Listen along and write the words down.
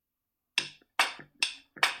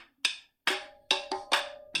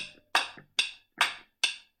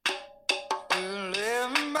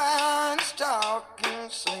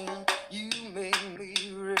singing, you make me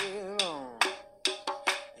real on.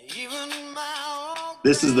 Even in my own.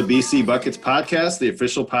 This is the BC Buckets Podcast, the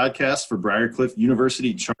official podcast for Briarcliff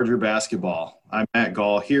University Charger basketball. I'm Matt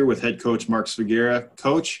Gall here with head coach Mark Svagera.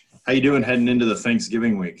 Coach, how you doing heading into the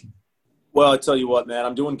Thanksgiving week? Well, I tell you what, man,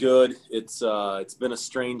 I'm doing good. It's been a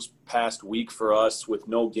strange past week for us with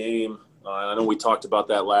no game. I know we talked about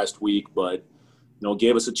that last week, but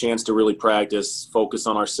gave us a chance to really practice, focus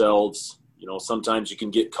on ourselves. Sometimes you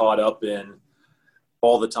can get caught up in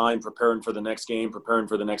all the time preparing for the next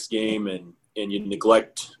game, and you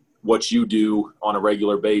neglect what you do on a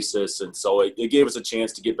regular basis. And so it gave us a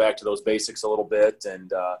chance to get back to those basics a little bit. And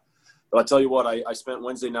but I'll tell you what, I spent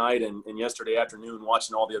Wednesday night and yesterday afternoon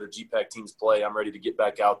watching all the other GPAC teams play. I'm ready to get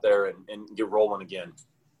back out there and get rolling again.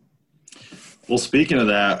 Well, speaking of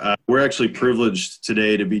that, we're actually privileged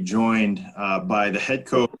today to be joined by the head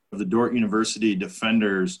coach of the Dordt University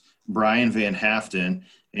Defenders, Brian Van Haften.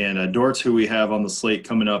 And Dordt's who we have on the slate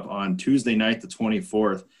coming up on Tuesday night, the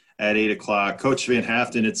 24th at 8 o'clock. Coach Van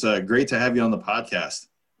Haften, it's great to have you on the podcast.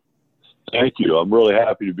 Thank you. I'm really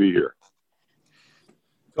happy to be here.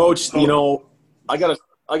 Coach, I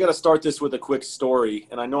gotta start this with a quick story,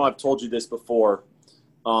 and I know I've told you this before,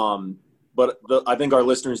 but I think our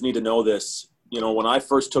listeners need to know this. When I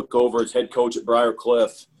first took over as head coach at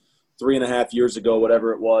Briarcliff 3.5 years ago,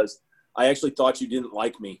 whatever it was, I actually thought you didn't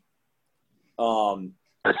like me. A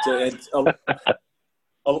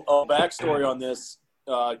backstory on this,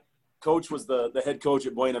 Coach was the head coach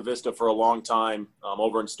at Buena Vista for a long time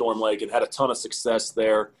over in Storm Lake and had a ton of success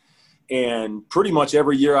there. And pretty much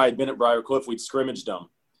every year I had been at Briarcliff, we'd scrimmaged them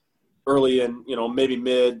early in, maybe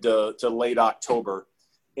mid to late October.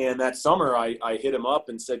 And that summer I hit him up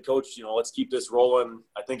and said, Coach, let's keep this rolling.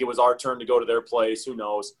 I think it was our turn to go to their place. Who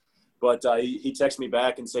knows? But he texted me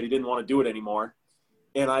back and said he didn't want to do it anymore.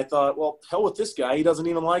 And I thought, well, hell with this guy. He doesn't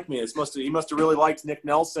even like me. He must have really liked Nick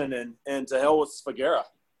Nelson and to hell with Svagera.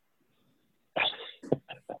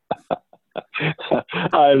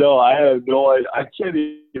 I know. I have no idea. I can't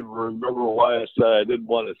even remember why I said I didn't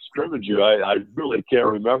want to scrimmage you. I really can't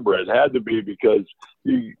remember. It had to be because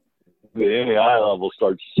the NAI level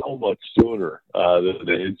starts so much sooner than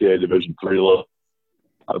the NCAA Division III level.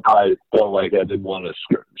 I felt like I didn't want to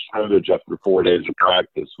scrimmage after 4 days of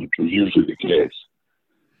practice, which was usually the case.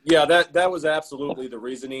 Yeah, that was absolutely the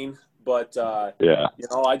reasoning. But, yeah,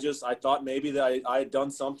 I thought maybe that I had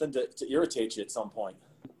done something to irritate you at some point.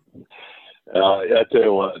 I tell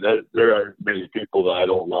you what, there are many people that I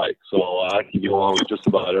don't like, so I can get along with just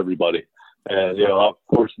about everybody. And of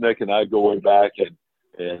course, Nick and I go way back,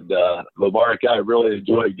 and Mark, I really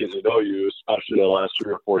enjoyed getting to know you, especially the last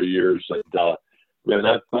 3 or 4 years. And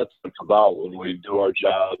that's what it's about when we do our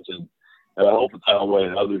jobs, and I hope it's that way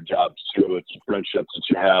in other jobs too. It's the friendships that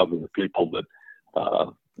you have and the people that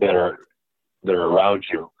are around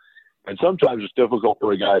you. And sometimes it's difficult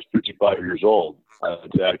for a guy who's 55 years old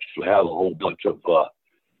to actually have a whole bunch of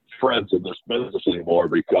friends in this business anymore,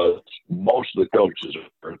 because most of the coaches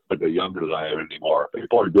are younger than I am anymore.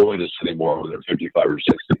 People aren't doing this anymore when they're 55 or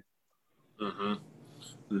 60. Mm-hmm.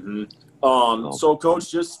 Mm-hmm. So, Coach,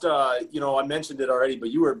 just, I mentioned it already,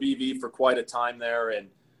 but you were at BV for quite a time there. And,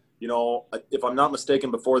 if I'm not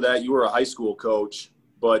mistaken, before that, you were a high school coach.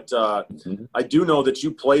 But I do know that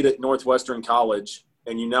you played at Northwestern College,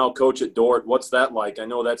 and you now coach at Dordt. What's that like? I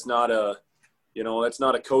know that's not a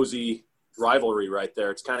cozy rivalry right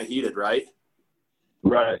there. It's kind of heated, right?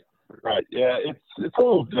 Right. Yeah, it's a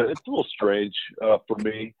little strange for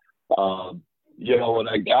me. When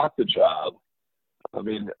I got the job, I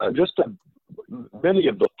mean, many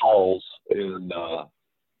of the falls in,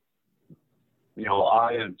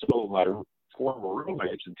 I and some of my former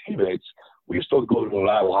roommates and teammates, we used to go to an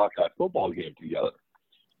Iowa Hawkeye football game together.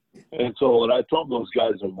 And so when I told those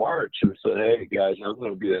guys in March and said, hey, guys, I'm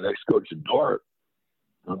going to be the next coach at Dordt,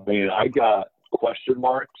 I mean, I got question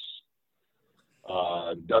marks,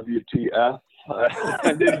 WTF.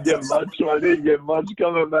 I didn't get much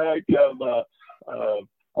coming back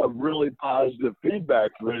of really positive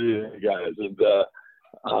feedback from any of the guys. And,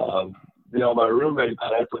 my roommate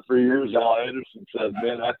for 3 years, Al Anderson, said,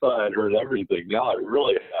 man, I thought I'd heard everything. Now I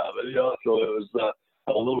really haven't, so it was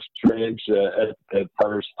a little strange at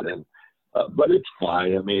first, but it's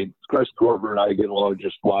fine. I mean, Chris Corver and I get along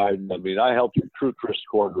just fine. I mean, I helped recruit Chris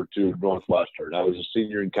Corver to Northwestern. I was a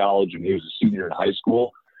senior in college and he was a senior in high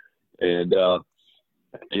school. And,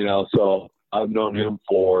 so I've known him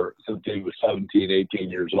since he was 17, 18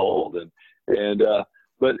 years old.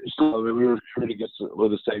 But still, I mean, we were recruiting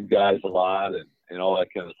with the same guys a lot and all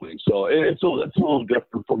that kind of thing. So it's a little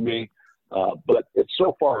different for me. But it's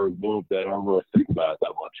so far removed that I don't really think about it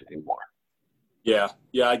that much anymore. Yeah,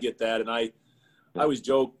 I get that. And I always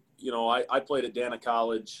joke, I played at Dana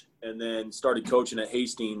College and then started coaching at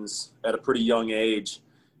Hastings at a pretty young age.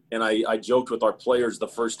 And I joked with our players the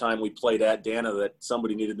first time we played at Dana that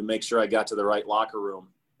somebody needed to make sure I got to the right locker room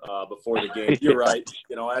before the game. You're right.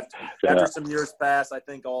 After some years pass, I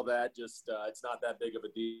think all that just it's not that big of a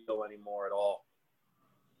deal anymore at all.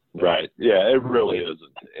 Right. Yeah, it really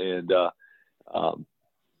isn't. And,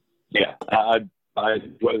 I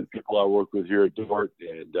enjoy the people I work with here at Dort,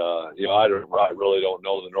 and I really don't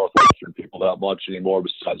know the Northwestern people that much anymore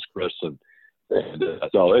besides Chris, and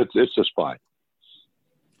so it's just fine.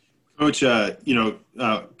 Coach, Coach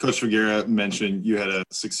Figuera mentioned you had a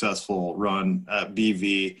successful run at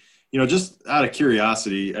BV. Just out of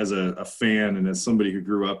curiosity, as a fan and as somebody who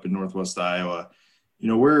grew up in Northwest Iowa,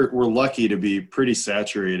 we're lucky to be pretty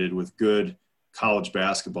saturated with good college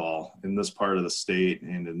basketball in this part of the state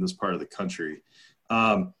and in this part of the country.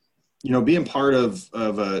 Being part of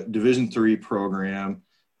a Division III program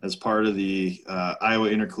as part of the Iowa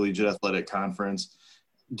Intercollegiate Athletic Conference,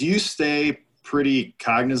 do you stay pretty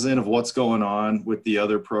cognizant of what's going on with the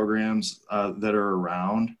other programs that are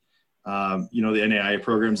around, the NAIA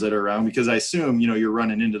programs that are around? Because I assume, you're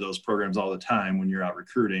running into those programs all the time when you're out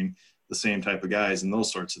recruiting the same type of guys and those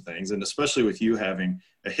sorts of things. And especially with you having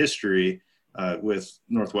a history with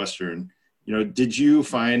Northwestern, did you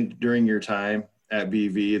find during your time at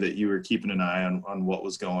BV that you were keeping an eye on what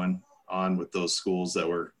was going on with those schools that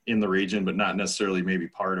were in the region, but not necessarily maybe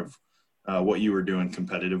part of what you were doing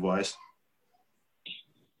competitive wise?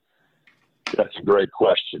 That's a great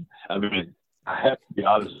question. I mean, I have to be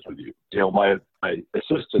honest with you. My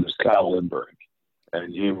assistant is Kyle Lindbergh,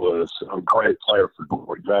 and he was a great player for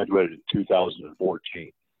Dort. He graduated in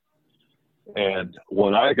 2014. And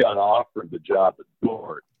when I got offered the job at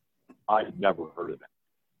Dort, I had never heard of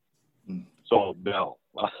it. So, no,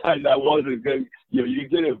 that wasn't good. You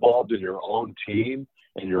get involved in your own team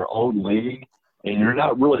and your own league, and you're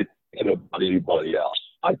not really thinking about anybody else.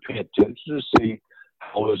 I pay attention to see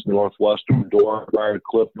how is Northwestern, Dort,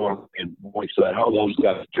 Briarcliff, North, and Moisette, how those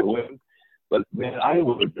guys doing. But, man, I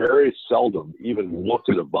would very seldom even look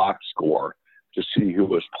at a box score to see who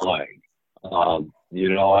was playing.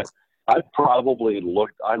 I probably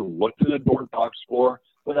looked at the Dort box score,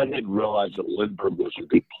 but I didn't realize that Lindbergh was a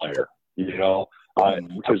good player, because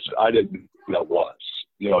I didn't know who that was.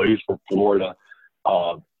 He's from Florida.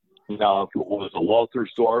 Now, if it was a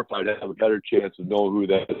Waltersdorf, I'd have a better chance of knowing who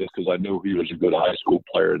that is because I knew he was a good high school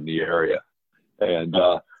player in the area. And,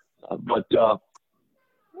 I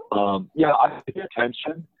pay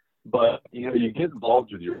attention, but, you get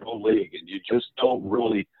involved with your own league and you just don't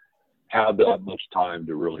really have that much time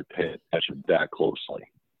to really pay attention that closely.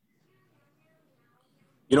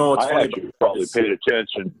 It's funny. I actually probably paid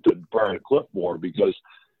attention to Briarcliff more because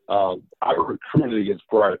I recruited against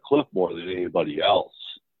Briarcliff more than anybody else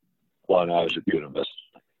when I was at Unisys.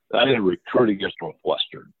 I didn't recruit against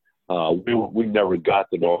Northwestern. We never got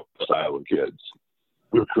the Northwest Iowa kids.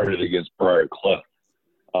 We recruited against Briarcliff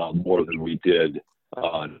more than we did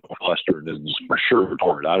Northwestern, and for sure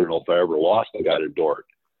Dort. I don't know if I ever lost a guy to Dort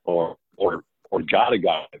or got a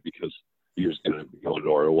guy because he was going to go to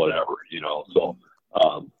Dort or whatever, So,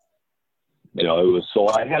 it was so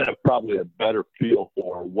I had probably a better feel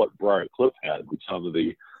for what Briarcliff had with some of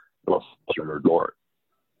the Northwestern or Dort.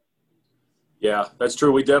 Yeah, that's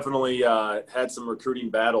true. We definitely had some recruiting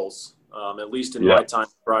battles, at least in my time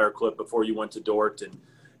at Briarcliff before you went to Dort. And,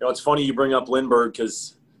 it's funny you bring up Lindbergh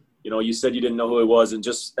because, you said you didn't know who he was. And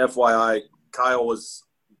just FYI, Kyle was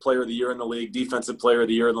player of the year in the league, defensive player of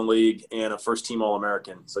the year in the league, and a first-team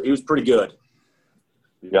All-American. So he was pretty good.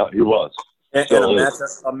 Yeah, he was. And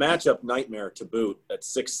a matchup nightmare to boot at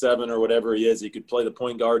 6'7" or whatever he is. He could play the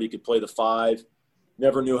point guard. He could play the 5.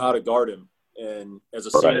 Never knew how to guard him. And as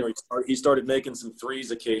a senior, he started making some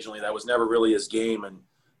threes occasionally. That was never really his game and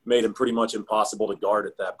made him pretty much impossible to guard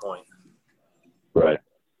at that point. Right.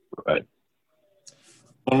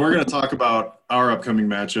 Well, we're going to talk about our upcoming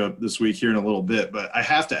matchup this week here in a little bit, but I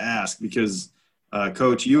have to ask because,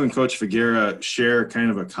 Coach, you and Coach Figuera share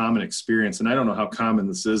kind of a common experience, and I don't know how common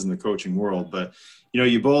this is in the coaching world, but,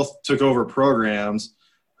 you both took over programs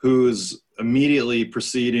whose immediately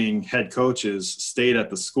preceding head coaches stayed at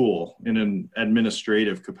the school in an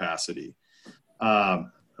administrative capacity. Of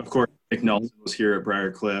course, Nick Nelson was here at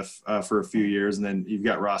Briarcliff for a few years, and then you've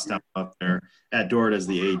got Ross down up there at Dort as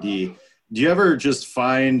the AD. Do you ever just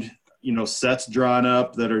find, sets drawn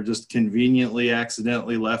up that are just conveniently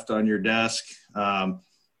accidentally left on your desk,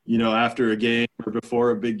 after a game or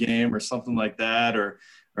before a big game or something like that? Or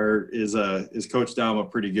is Coach Dalma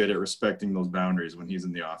pretty good at respecting those boundaries when he's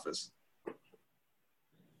in the office?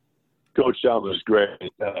 Coach Down was great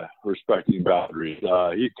at respecting boundaries.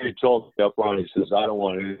 He told me up front, he says, I don't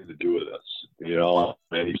want anything to do with this. You know,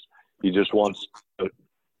 and he just wants to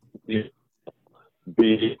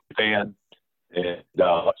be a fan and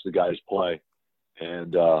watch the guys play.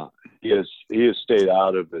 And he has stayed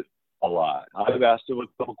out of it a lot. I've asked him a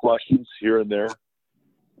couple questions here and there,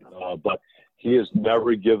 but he has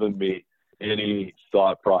never given me any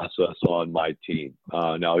thought process on my team.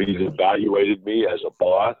 Now, he's evaluated me as a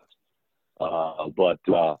boss, but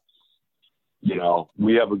you know,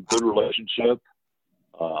 we have a good relationship.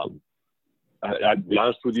 I'd be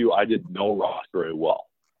honest with you, I didn't know Ross very well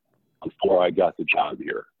before I got the job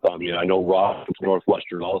here. I mean, I know Ross from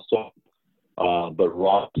Northwestern also, but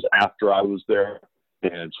Ross after I was there,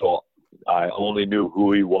 and so I only knew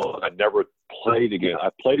who he was. I never played against. I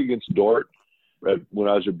played against Dort when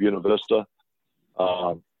I was at Buena Vista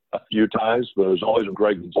a few times, but it was always when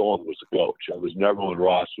Greg Gonzalez was the coach. I was never when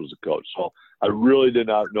Ross was the coach. So I really did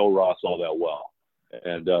not know Ross all that well,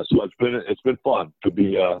 and so it's been fun to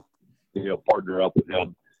be partner up with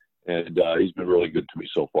him, and he's been really good to me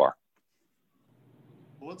so far.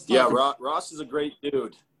 Yeah, Ross is a great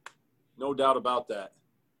dude, no doubt about that.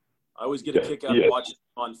 I always get a kick out of watching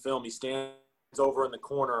him on film. He stands over in the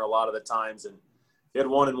corner a lot of the times, and he had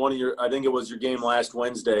one in one of your, I think it was your game last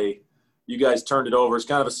Wednesday. You guys turned it over. It's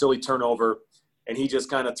kind of a silly turnover, and he just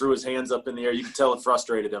kind of threw his hands up in the air. You could tell it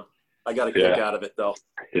frustrated him. I got a kick out of it, though.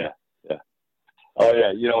 Yeah. Oh,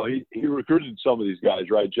 yeah. You know, he recruited some of these guys,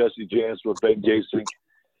 right? Jesse Jansen, Ben Gasing,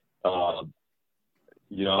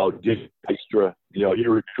 Dick Extra. You know, he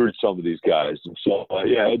recruited some of these guys. And so,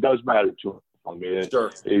 it does matter to him. I mean,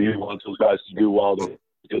 sure. He wants those guys to do well, the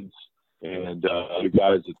kids, and the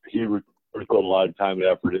guys that he put a lot of time and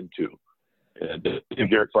effort into. And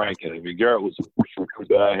Garrett Franken. I mean, Garrett was the first recruit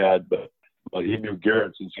that I had, but he knew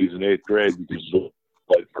Garrett since he was in 8th grade because he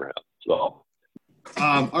played for him. So.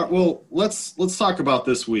 All right, well, let's talk about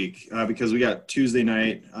this week because we got Tuesday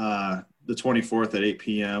night, the 24th at 8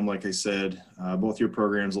 p.m. Like I said, both your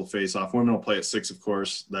programs will face off. Women will play at 6, of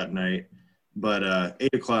course, that night. But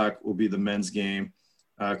 8 o'clock will be the men's game.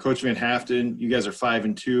 Coach Van Haften, you guys are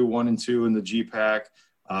 5-2, 1-2 in the GPAC.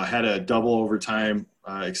 Had a double overtime,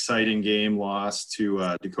 exciting game, loss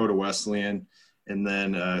to Dakota Wesleyan, and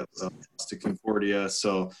then lost to Concordia.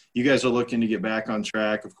 So you guys are looking to get back on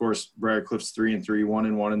track. Of course, Briar Cliff's 3-3,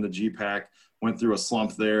 1-1 in the GPAC. Went through a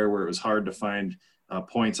slump there where it was hard to find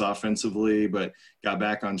points offensively, but got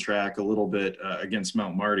back on track a little bit against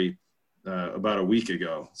Mount Marty about a week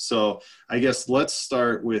ago. So I guess let's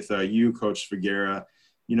start with you, Coach Figuera.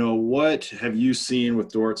 You know, what have you seen with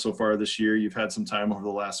Dort so far this year? You've had some time over the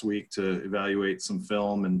last week to evaluate some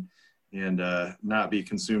film and not be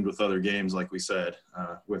consumed with other games, like we said,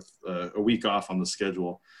 with a week off on the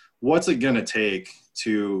schedule. What's it going to take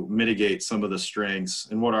to mitigate some of the strengths,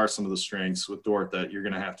 and what are some of the strengths with Dort that you're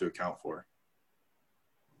going to have to account for?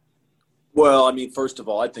 Well, I mean, first of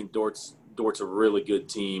all, I think Dort's a really good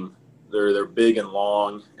team. They're big and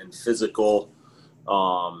long and physical.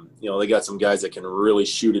 They got some guys that can really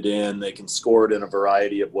shoot it in. They can score it in a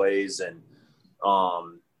variety of ways. And,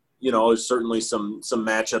 there's certainly some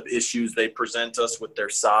matchup issues they present us with their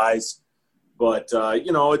size. But,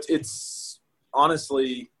 it's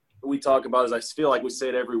honestly, we talk about it, I feel like we say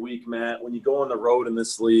it every week, Matt, when you go on the road in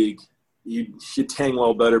this league, you dang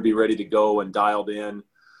well better be ready to go and dialed in,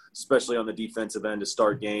 especially on the defensive end to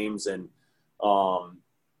start games. And,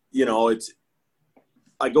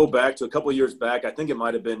 I go back to a couple of years back. I think it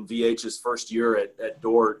might have been VH's first year at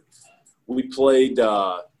Dort. We played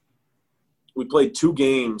 2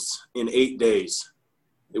 games in 8 days.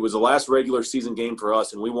 It was the last regular season game for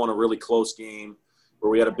us, and we won a really close game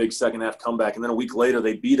where we had a big second half comeback. And then a week later,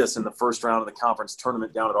 they beat us in the first round of the conference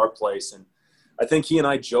tournament down at our place. And I think he and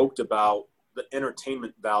I joked about the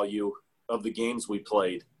entertainment value of the games we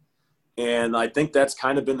played. And I think that's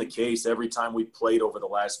kind of been the case every time we've played over the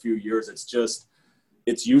last few years.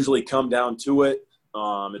 It's usually come down to it.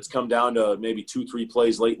 It's come down to maybe 2-3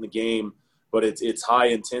 plays late in the game, but it's high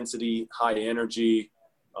intensity, high energy.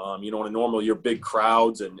 In a normal year, big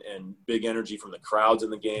crowds and big energy from the crowds in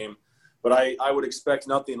the game. But I would expect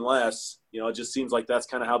nothing less. It just seems like that's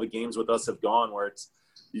kind of how the games with us have gone, where it's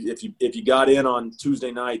if you got in on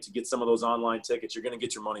Tuesday night to get some of those online tickets, you're going to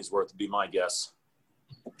get your money's worth, would be my guess.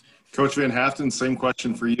 Coach Van Haften, same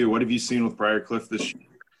question for you. What have you seen with Briar Cliff this year?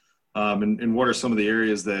 And what are some of the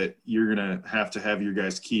areas that you're going to have your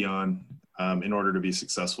guys key on in order to be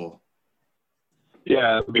successful?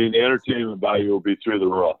 Yeah, I mean, the entertainment value will be through the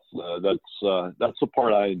roof. That's the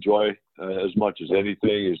part I enjoy as much as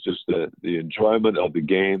anything, is just the enjoyment of the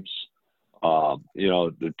games.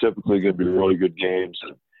 They're typically going to be really good games.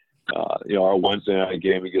 And our Wednesday night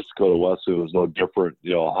game against Dakota Wesleyan was no different.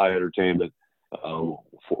 High entertainment for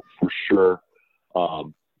sure.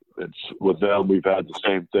 It's with them. We've had the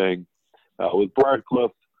same thing with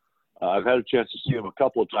Briarcliff. I've had a chance to see them a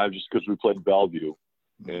couple of times just because we played Bellevue,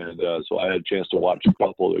 and so I had a chance to watch a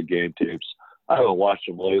couple of their game tapes. I haven't watched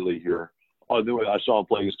them lately here. I saw them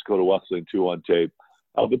play against Dakota Wesleyan too on tape,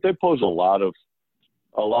 but they pose a lot of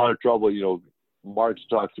trouble. Mark's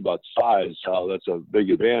talks about size, how that's a big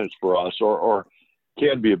advantage for us, or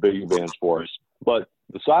can be a big advantage for us. But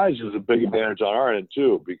the size is a big advantage on our end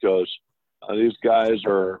too, because these guys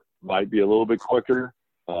might be a little bit quicker.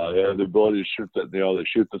 They have the ability to shoot they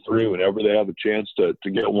shoot the three whenever they have a chance to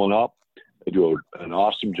get one up. They do an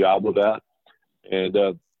awesome job with that. And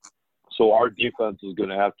so our defense is going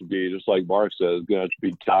to have to be, just like Mark says, it's going to have to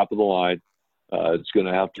be top of the line. It's going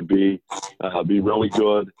to have to be really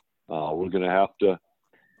good. We're going to have to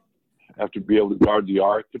be able to guard the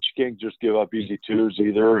arc, but you can't just give up easy twos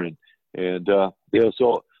either. And it's going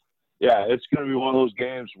to be one of those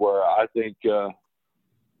games where I think the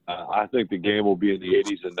game will be in the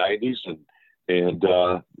 80s and 90s, and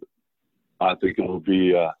I think it will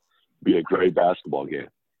be a great basketball game.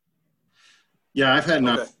 Yeah, I've had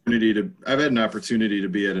an opportunity to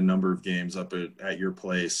be at a number of games up at your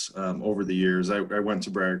place over the years. I went to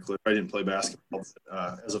Briarcliff. I didn't play basketball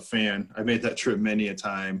as a fan. I made that trip many a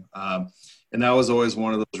time, and that was always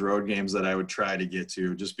one of those road games that I would try to get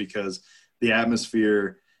to, just because the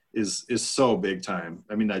atmosphere is so big time.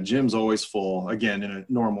 I mean, that gym's always full. Again, in a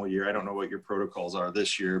normal year, I don't know what your protocols are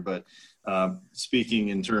this year, but speaking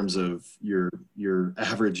in terms of your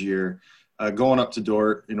average year. Going up to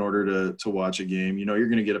Dort in order to watch a game, you're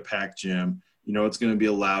going to get a packed gym. It's going to be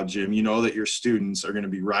a loud gym. That your students are going to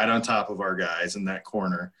be right on top of our guys in that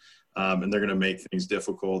corner, and they're going to make things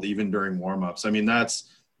difficult even during warm-ups. I mean, that's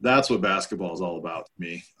what basketball is all about to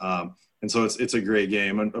me. And so it's a great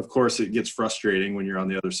game. And, of course, it gets frustrating when you're on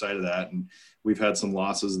the other side of that. And we've had some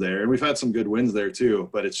losses there. And we've had some good wins there too.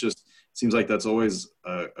 But it seems like that's always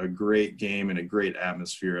a great game and a great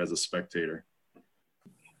atmosphere as a spectator.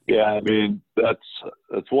 Yeah, I mean, that's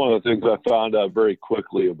one of the things I found out very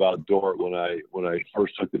quickly about Dort when I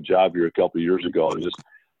first took the job here a couple of years ago. Just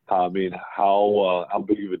how big of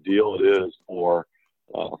a deal it is for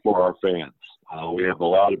our fans. We have a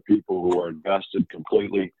lot of people who are invested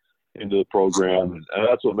completely into the program, and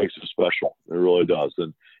that's what makes it special. It really does.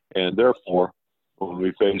 And therefore, when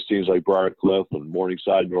we face teams like Briarcliff and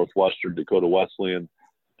Morningside, Northwestern, Dakota Wesleyan,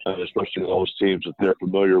 and especially those teams that they're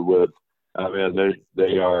familiar with, I mean,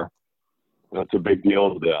 that's a big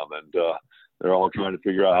deal to them, and they're all trying to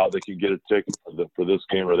figure out how they can get a ticket for this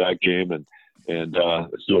game or that game, and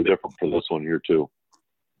it's no different for this one here too.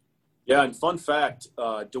 Yeah, and fun fact,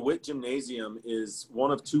 DeWitt Gymnasium is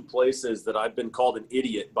one of two places that I've been called an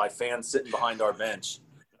idiot by fans sitting behind our bench.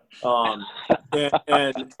 And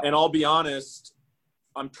I'll be honest,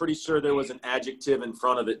 I'm pretty sure there was an adjective in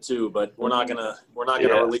front of it too, but we're not gonna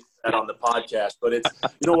release that on the podcast. But it's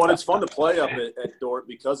it's fun to play up at Dort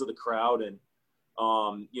because of the crowd, and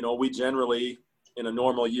we generally in a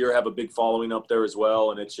normal year have a big following up there as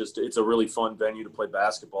well, and it's a really fun venue to play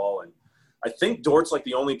basketball. And I think Dort's like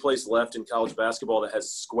the only place left in college basketball that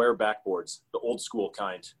has square backboards, the old school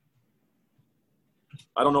kind.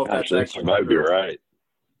 I don't know if that's actually might be right.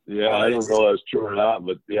 Yeah, I don't know if that's true or not,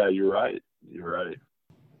 but yeah, you're right. You're right.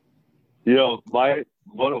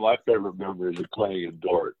 One of my favorite memories of playing in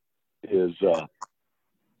Dort is,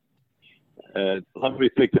 and let me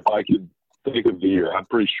think if I can think of the year. I'm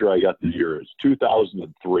pretty sure I got the year. It's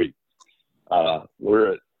 2003.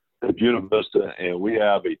 We're at Buena Vista, and we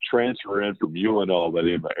have a transfer in from UNO by the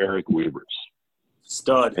name of Eric Weavers.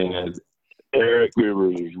 Stud. And Eric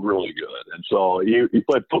Weavers was really good. And so he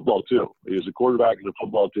played football too. He was a quarterback in the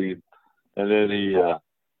football team, and then he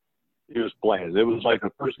was playing. It was like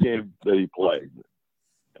the first game that he played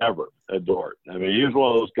ever at Dort. I mean, he was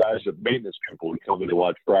one of those guys that maintenance people would come in to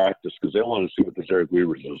watch practice because they wanted to see what this Eric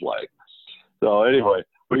Weavers was like. So anyway,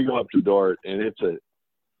 we go up to Dort, and it's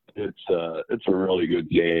a really good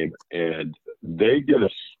game, and they get a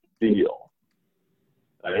steal.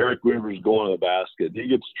 Eric Weaver's going to the basket. He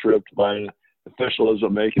gets tripped by an official,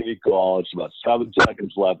 doesn't make any call. It's about 7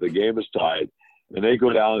 seconds left. The game is tied. And they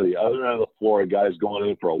go down to the other end of the floor. A guy's going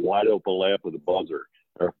in for a wide-open layup with a buzzer.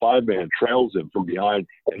 Our 5-man trails him from behind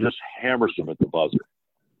and just hammers him at the buzzer.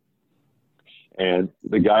 And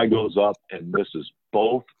the guy goes up and misses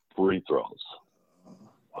both free throws.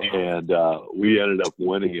 And we ended up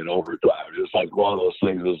winning in overtime. Just like one of those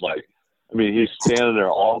things is like, I mean, he's standing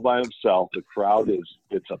there all by himself. The crowd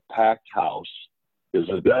it's a packed house. Because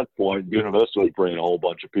at that point, Buena Vista was bringing a whole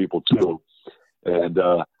bunch of people too. And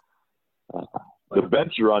the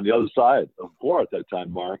bench were on the other side of the floor at that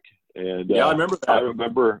time, Mark. And yeah, I remember that.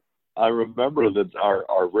 I remember that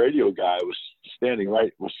our radio guy was sitting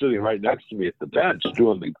right next to me at the bench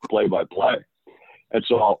doing the play-by-play. And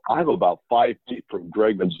so I'm about 5 feet from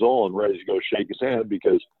Greg Manzola, ready to go shake his hand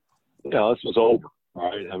because, this was over,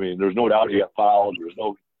 right? I mean, there's no doubt he got fouled. There's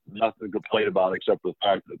nothing to complain about except for the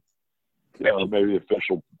fact that, maybe the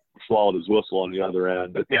official swallowed his whistle on the other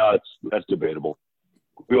end. But, that's debatable.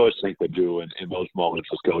 We always think they do in those moments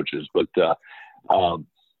as coaches. But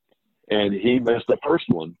and he missed the first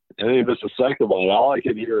one, and then he missed the second one. And all I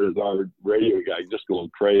could hear is our radio guy just going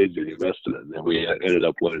crazy. He missed it, and then we ended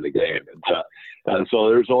up winning the game. And so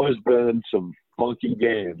there's always been some funky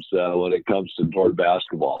games when it comes to Dordt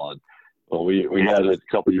basketball. And we had it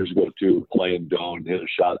a couple years ago too, playing Doane, hit a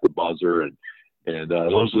shot at the buzzer, and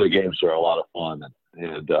those are the games that are a lot of fun.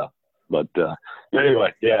 But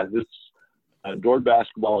anyway, this Dordt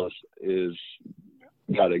basketball is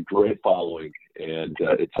got a great following, and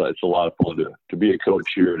it's a lot of fun to be a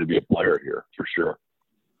coach here, to be a player here, for sure.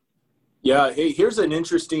 Yeah, hey, here's an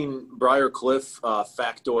interesting Briar Cliff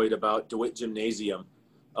factoid about DeWitt Gymnasium.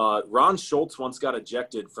 Ron Schultz once got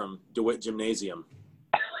ejected from DeWitt Gymnasium.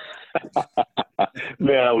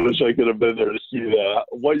 Man, I wish I could have been there to see that.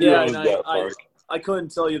 What year was that, Mark? I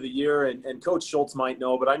couldn't tell you the year, and Coach Schultz might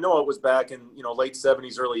know, but I know it was back in late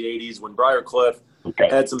 70s, early 80s when Briar Cliff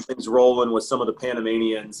had some things rolling with some of the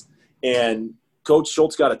Panamanians, and Coach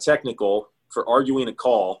Schultz got a technical for arguing a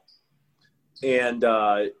call, and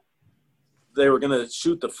they were going to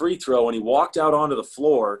shoot the free throw, and he walked out onto the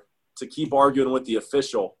floor to keep arguing with the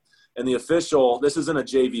official. And the official, this isn't a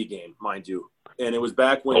JV game, mind you, and it was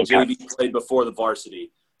back when JV played before the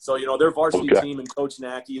varsity. So, their varsity team and Coach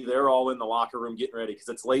Nackey, they're all in the locker room getting ready because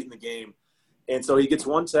it's late in the game. And so he gets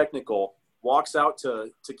one technical, walks out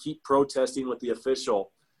to keep protesting with the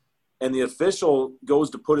official, and the official goes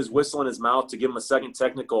to put his whistle in his mouth to give him a second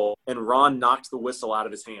technical, and Ron knocked the whistle out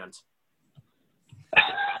of his hand.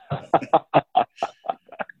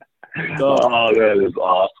 That is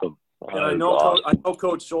awesome. And I know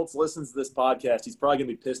Coach Schultz listens to this podcast. He's probably going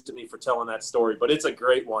to be pissed at me for telling that story, but it's a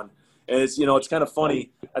great one. And it's kind of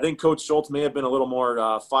funny. I think Coach Schultz may have been a little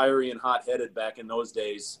more fiery and hot-headed back in those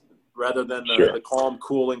days rather than the calm,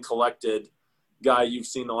 cool, and collected guy you've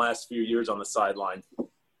seen the last few years on the sideline.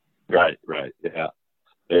 Right, yeah.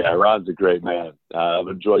 Yeah, Ron's a great man. I've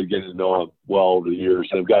enjoyed getting to know him well over the years,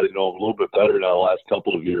 and I've got to know him a little bit better now the last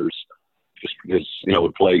couple of years just because,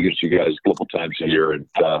 we play against you guys a couple times a year. And,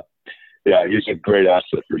 he's a great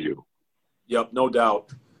asset for you. Yep, no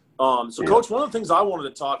doubt. Coach, one of the things I wanted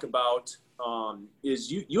to talk about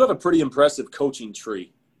is you have a pretty impressive coaching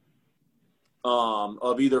tree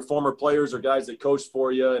of either former players or guys that coached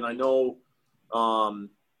for you. And I know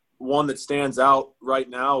one that stands out right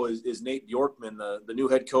now is Nate Bjorkman, the new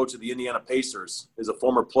head coach of the Indiana Pacers, is a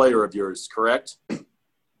former player of yours, correct?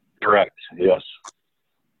 Correct, yes.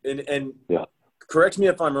 And correct me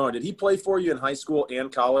if I'm wrong. Did he play for you in high school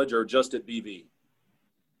and college or just at BV?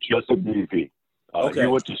 Just at BV. He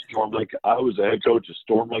went to Storm Lake. I was the head coach of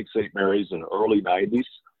Storm Lake St. Mary's in the early 90s,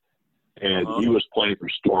 and he was playing for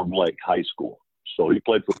Storm Lake High School. So he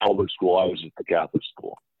played for public school. I was at the Catholic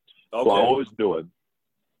school. Okay. So I always knew him.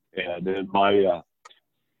 And then my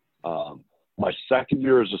second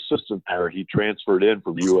year as assistant there, he transferred in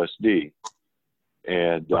from USD.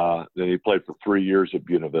 And then he played for 3 years at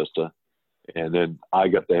Buena Vista. And then I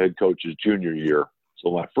got the head coach's junior year.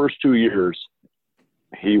 So my first 2 years,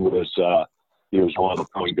 he was one of the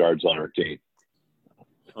point guards on our team.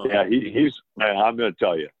 Yeah, he's man. I'm going to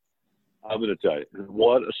tell you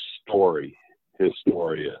what a story his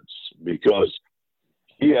story is, because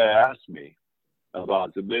he asked me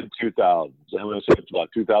about the mid 2000s. I'm going to say it's about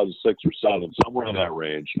 2006 or 7, somewhere in that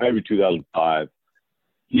range, maybe 2005.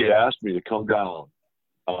 He asked me to come down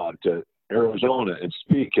to Arizona and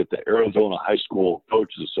speak at the Arizona High School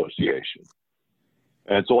Coaches Association.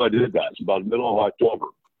 And so I did that. It's about the middle of October.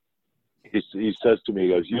 He says to me, he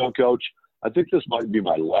goes, Coach, I think this might be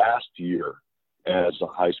my last year as a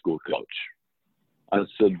high school coach. I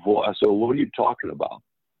said, what are you talking about?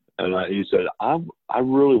 And he said, I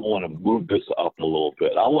really want to move this up a little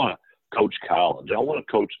bit. I want to coach college. I want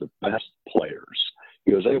to coach the best players.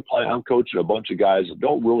 He goes, I'm coaching a bunch of guys that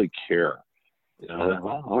don't really care.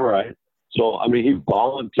 Well, all right. So, he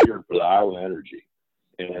volunteered for the Iowa Energy.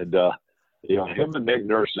 And, him and Nick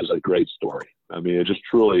Nurse is a great story. It just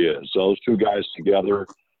truly is. Those two guys together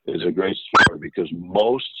is a great story because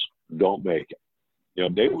most don't make it.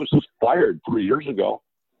 Nate was just fired 3 years ago,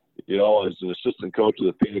 as an assistant coach of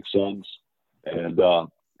the Phoenix Suns. And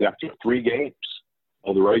after 3 games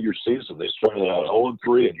of the regular season, they started out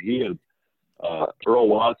 0-3, and he Earl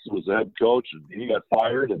Watson was the head coach, and he got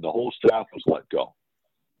fired, and the whole staff was let go.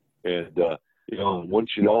 And,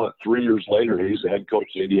 once you know it, 3 years later, he's the head coach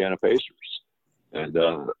of the Indiana Pacers. And,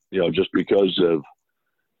 just because of,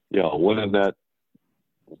 winning that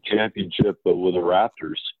championship with the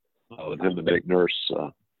Raptors, with him and Nick Nurse,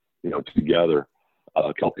 together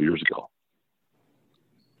a couple of years ago.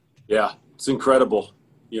 Yeah, it's incredible.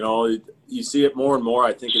 You see it more and more,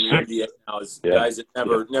 I think, in the NBA now is guys that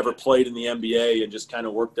never played in the NBA and just kind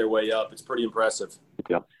of worked their way up. It's pretty impressive.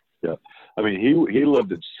 Yeah. I mean, he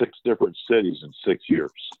lived in 6 different cities in 6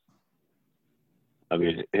 years. I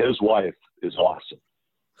mean, his wife is awesome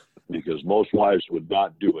because most wives would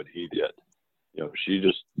not do what he did. She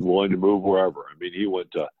just wanted to move wherever. I mean, he went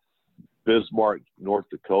to Bismarck, North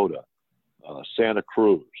Dakota, Santa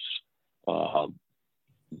Cruz,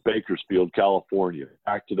 Bakersfield, California,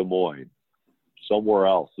 back to Des Moines, somewhere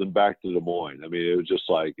else, then back to Des Moines. I mean, it was just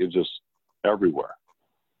everywhere.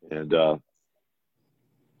 And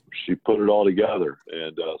she put it all together.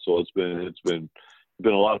 And so it's been a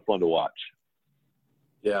lot of fun to watch.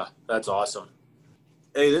 Yeah, that's awesome.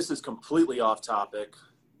 Hey, this is completely off topic,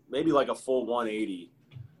 maybe like a full 180.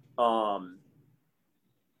 I'm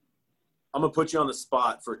going to put you on the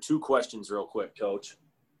spot for 2 questions real quick, Coach.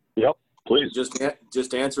 Yep, please.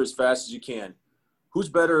 Just answer as fast as you can. Who's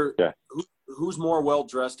better? Okay. Who's more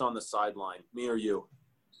well-dressed on the sideline, me or you?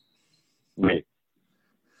 Me.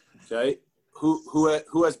 Okay.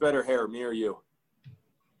 Who has better hair, me or you?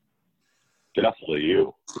 Definitely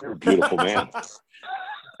you. You're a beautiful man.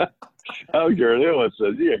 Gary Lewis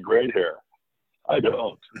says, you got great hair. I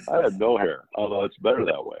don't. I have no hair, although it's better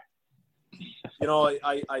that way.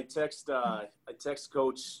 I text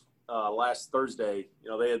Coach last Thursday.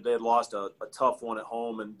 They had lost a tough one at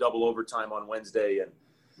home in double overtime on Wednesday, and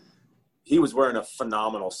he was wearing a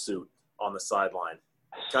phenomenal suit on the sideline.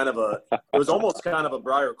 It was almost kind of a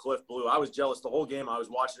Briar Cliff blue. I was jealous the whole game. I was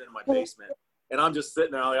watching it in my basement, and I'm just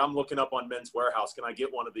sitting there. I'm looking up on Men's Warehouse. Can I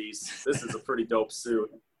get one of these? This is a pretty dope suit.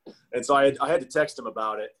 And so I had to text him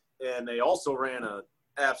about it. And they also ran a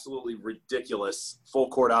absolutely ridiculous full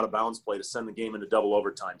court out of bounds play to send the game into double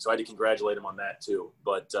overtime. So I had to congratulate him on that too.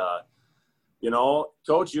 But,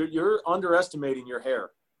 Coach, you're underestimating your hair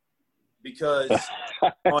because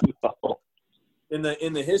in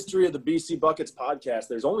the history of the BC Buckets podcast,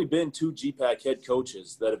 there's only been 2 GPAC head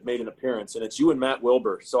coaches that have made an appearance, and it's you and Matt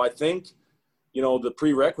Wilbur. So I think, the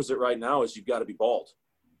prerequisite right now is you've got to be bald.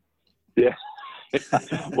 Yeah.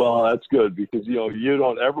 Well, that's good because, you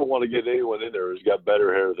don't ever want to get anyone in there who's got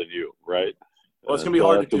better hair than you, right? Well, it's going to be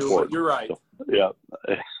hard to do, but you're right. Yeah,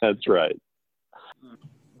 that's right.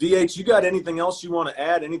 DH, you got anything else you want to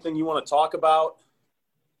add? Anything you want to talk about?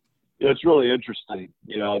 Yeah, it's really interesting.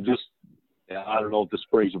 I don't know if this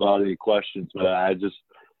brings about any questions, but I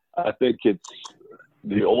think it's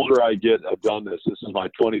the older I get, I've done this. This is my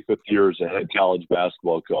 25th year as a head college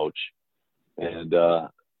basketball coach. And,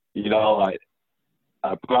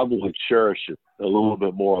 I probably cherish it a little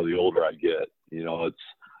bit more the older I get.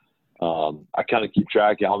 I kind of keep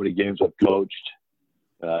track of how many games I've coached,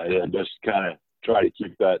 and just kind of try to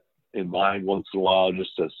keep that in mind once in a while,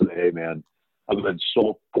 just to say, hey, man, I've been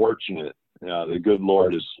so fortunate. The good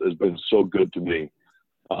Lord has been so good to me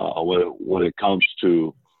when it comes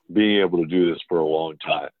to being able to do this for a long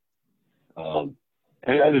time. And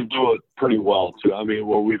I did do it pretty well, too. I mean,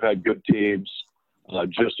 we've had good teams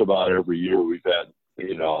just about every year. We've had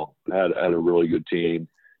a really good team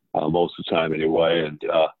most of the time anyway. And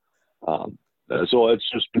so it's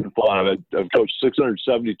just been fun. I've coached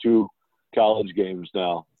 672 college games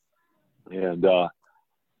now, and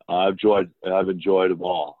I've enjoyed them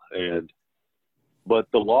all. But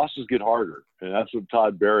the losses get harder, and that's what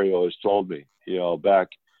Todd Berry always told me. Back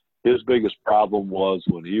his biggest problem was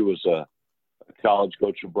when he was a college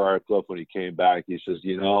coach at Briar Cliff. When he came back, he says,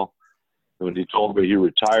 when he told me he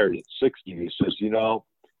retired at 60, he says, it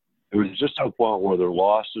was just to a point where their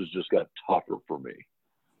losses just got tougher for me.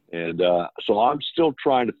 And so I'm still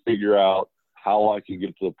trying to figure out how I can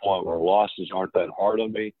get to the point where losses aren't that hard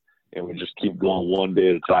on me, and we just keep going one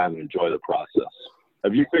day at a time and enjoy the process.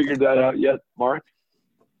 Have you figured that out yet, Mark?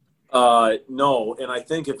 No, and I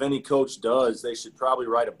think if any coach does, they should probably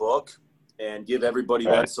write a book and give everybody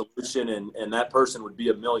that solution, and that person would be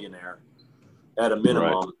a millionaire at a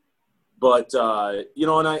minimum. Right. But,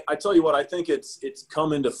 and I tell you what, I think it's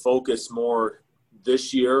come into focus more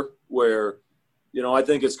this year where, I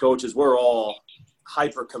think as coaches, we're all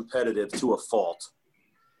hyper competitive to a fault.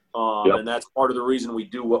 And that's part of the reason we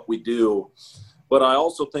do what we do. But I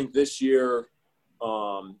also think this year,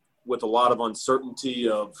 with a lot of uncertainty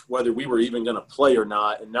of whether we were even going to play or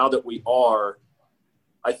not, and now that we are,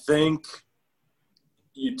 I think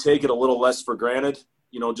you take it a little less for granted,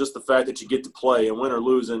 just the fact that you get to play and win or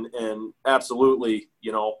lose. And absolutely,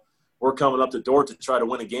 we're coming up the door to try to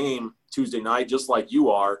win a game Tuesday night, just like you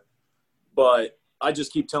are. But I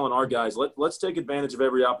just keep telling our guys, let's take advantage of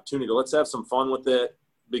every opportunity. Let's have some fun with it,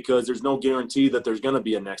 because there's no guarantee that there's going to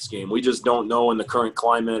be a next game. We just don't know in the current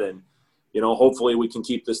climate. And, hopefully we can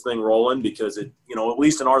keep this thing rolling, because at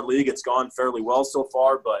least in our league, it's gone fairly well so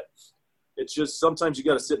far. But it's just sometimes you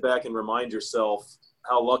got to sit back and remind yourself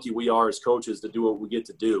how lucky we are as coaches to do what we get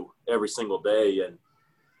to do every single day. And,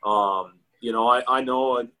 I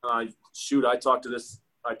know, and I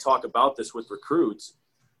talk about this with recruits.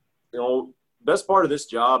 Best part of this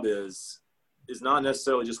job is not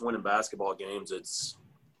necessarily just winning basketball games. It's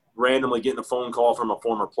randomly getting a phone call from a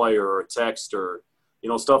former player or a text or,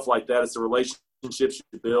 stuff like that. It's the relationships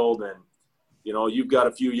you build. And, you've got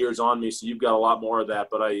a few years on me, so you've got a lot more of that.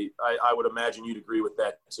 But I would imagine you'd agree with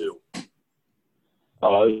that too.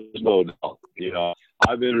 There's no doubt.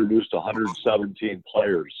 I've introduced 117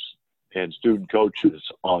 players and student coaches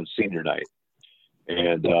on senior night.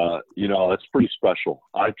 And, that's pretty special.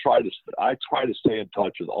 I try to stay in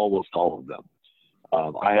touch with almost all of them.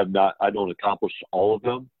 I don't accomplish all of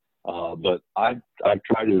them, but I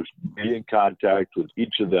try to be in contact with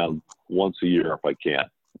each of them once a year if I can,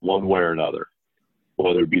 one way or another,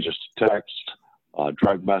 whether it be just a text,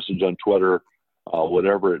 direct message on Twitter,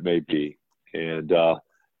 whatever it may be. And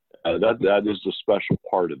that is the special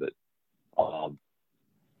part of it.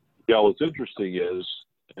 What's interesting is,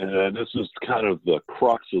 and this is kind of the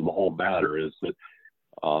crux of the whole matter, is that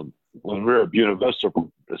when we were at Buena Vista,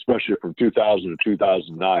 especially from 2000 to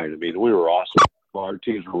 2009, we were awesome. Our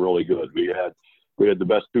teams were really good. We had the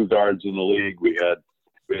best two guards in the league. We had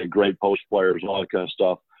great post players, all that kind of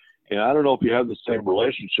stuff. And I don't know if you have the same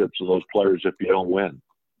relationships with those players if you don't win.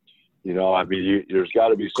 There's got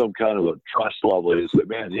to be some kind of a trust level. Is that,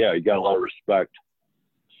 man, yeah, you got a lot of respect.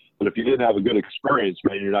 But if you didn't have a good experience,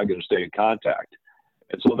 man, you're not going to stay in contact.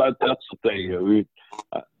 And so that's the thing.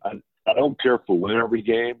 I don't care if we win every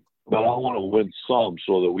game, but I want to win some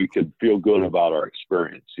so that we can feel good about our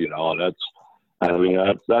experience, and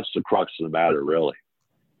that's the crux of the matter, really.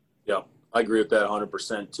 Yeah, I agree with that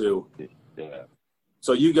 100% too. Yeah.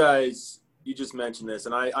 So you guys, you just mentioned this,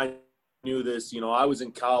 and I knew this. I was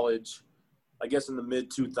in college, I guess in the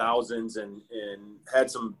mid-2000s, and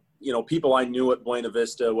had some, people I knew at Buena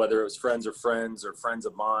Vista, whether it was friends or friends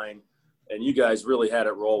of mine. And you guys really had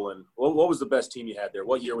it rolling. What was the best team you had there?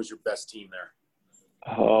 What year was your best team there?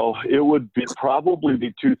 Oh, it would probably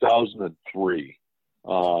be 2003.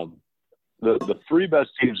 The three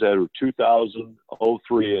best teams I had were 2000,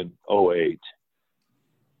 03, and 08,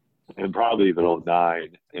 and probably even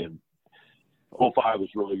 09. And 05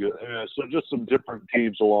 was really good. So just some different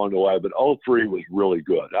teams along the way, but 03 was really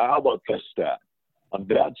good. How about this stat? On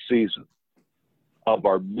that season, of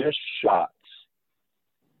our missed shots,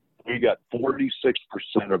 we got 46%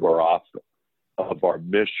 of our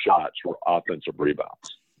missed shots were offensive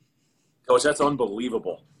rebounds. Coach, that's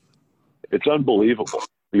unbelievable. It's unbelievable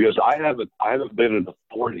because I haven't been in the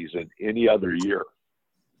 40s in any other year.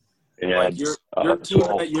 And your team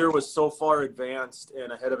that year was so far advanced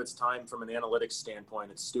and ahead of its time from an analytics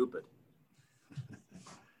standpoint. It's stupid.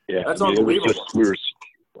 Yeah, that's unbelievable.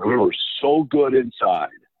 We were so good inside,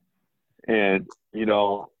 and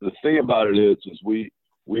the thing about it is we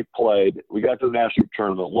got to the national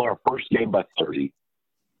tournament, won our first game by 30.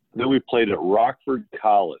 Then we played at Rockford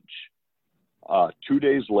College 2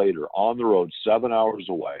 days later on the road, 7 hours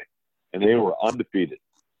away, and they were undefeated.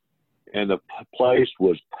 And the place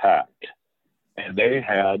was packed. And they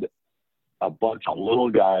had a bunch of little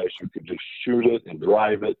guys who could just shoot it and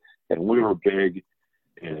drive it, and we were big.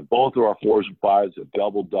 And both of our 4s and 5s had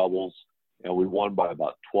double-doubles, and we won by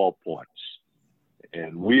about 12 points.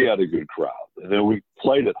 And we had a good crowd. And then we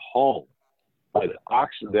played at home at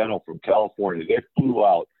Occidental from California. They flew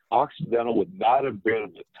out. Occidental would not have been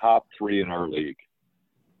in the top 3 in our league.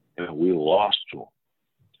 And we lost to them.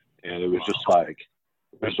 And it was just like,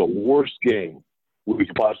 it was the worst game we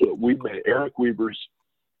could possibly. We made Eric Weavers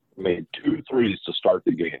made 2 threes to start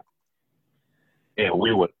the game. And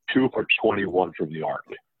we went 2 for 21 from the arc.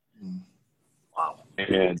 Wow.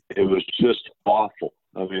 And it was just awful.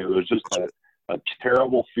 It was just a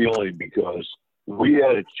terrible feeling because we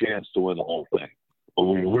had a chance to win the whole thing.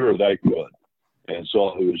 We were that good. And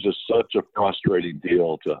so it was just such a frustrating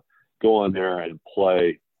deal to go in there and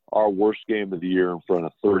play our worst game of the year in front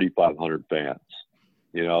of 3,500 fans.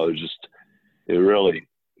 It was just, it really,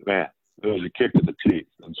 man, it was a kick in the teeth.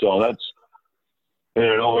 And so in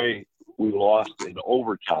 08, we lost in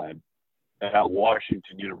overtime at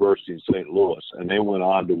Washington University in St. Louis, and they went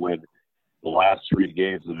on to win the last 3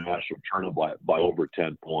 games of the national tournament by over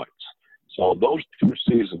 10 points. So those 2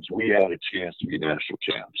 seasons, we had a chance to be national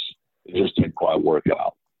champs. It just didn't quite work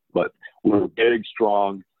out. But we were big,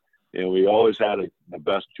 strong, and we always had the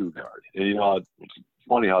best 2-guard. And, it's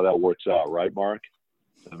funny how that works out, right, Mark?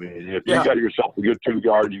 I mean, if you got yourself a good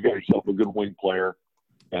 2-guard, you got yourself a good wing player,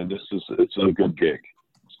 and it's a good gig.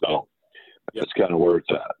 So that's kind of where it's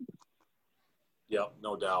at. Yep,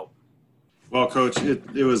 no doubt. Well, Coach,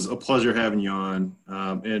 it was a pleasure having you on,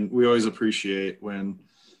 and we always appreciate when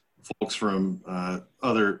folks from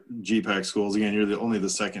other GPAC schools, again, you're only the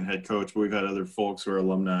second head coach, but we've had other folks who are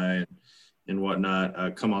alumni and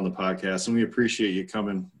whatnot come on the podcast, and we appreciate you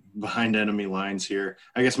coming behind enemy lines here.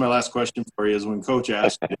 I guess my last question for you is, when Coach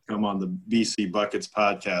asked you to come on the BC Buckets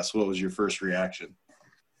podcast, what was your first reaction?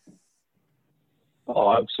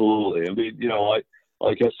 Oh, absolutely. I mean,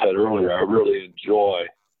 like I said earlier, I really enjoy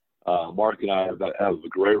Mark and I have a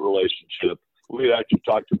great relationship. We actually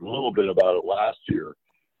talked a little bit about it last year,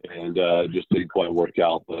 and just didn't quite work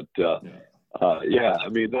out. But, I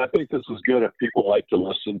mean, I think this is good if people like to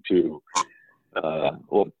listen to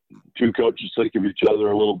 2 coaches think of each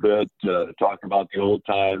other a little bit, talk about the old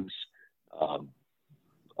times. All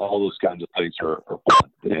those kinds of things are fun.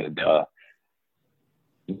 And,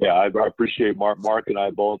 I appreciate Mark and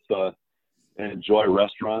I both enjoy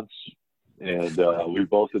restaurants, and we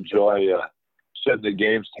both enjoy sitting the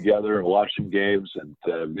games together and watching games, and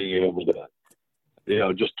being able to,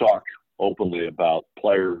 just talk openly about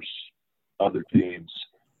players, other teams.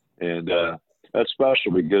 And that's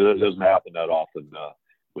special because it doesn't happen that often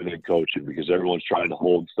within coaching, because everyone's trying to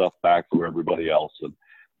hold stuff back for everybody else, and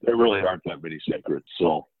there really aren't that many secrets.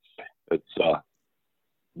 So it's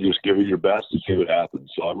just give it your best and see what happens.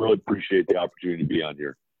 So I really appreciate the opportunity to be on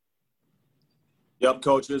here. Yep,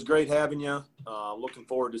 Coach, it was great having you. Looking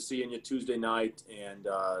forward to seeing you Tuesday night, and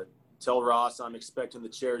tell Ross I'm expecting the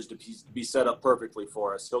chairs to be set up perfectly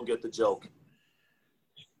for us. He'll get the joke.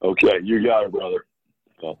 Okay, you got it, brother.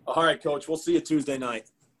 So. All right, Coach, we'll see you Tuesday night.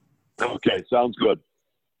 Okay, sounds good.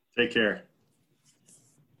 Take care.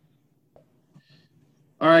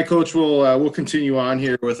 All right, Coach, we'll continue on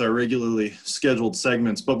here with our regularly scheduled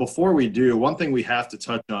segments. But before we do, one thing we have to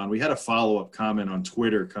touch on, we had a follow-up comment on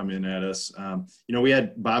Twitter come in at us. We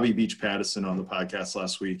had Bobby Beach-Pattison on the podcast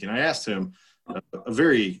last week, and I asked him a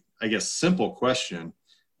very, I guess, simple question,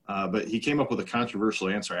 but he came up with a controversial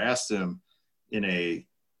answer. I asked him in a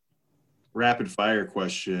rapid-fire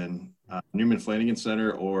question, Newman Flanagan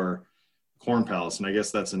Center or Corn Palace, and I guess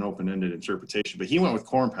that's an open-ended interpretation. But he went with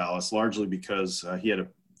Corn Palace largely because he had a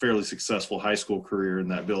fairly successful high school career in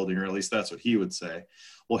that building, or at least that's what he would say.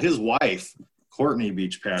 Well, his wife, Courtney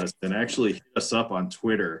Beach-Pattison, actually hit us up on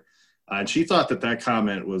Twitter, and she thought that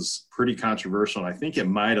comment was pretty controversial, and I think it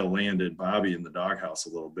might have landed Bobby in the doghouse a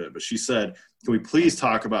little bit. But she said, can we please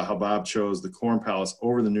talk about how Bob chose the Corn Palace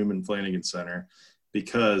over the Newman Flanagan Center,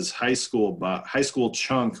 because high school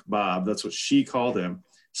chunk Bob, that's what she called him,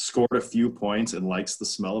 scored a few points and likes the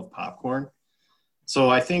smell of popcorn. So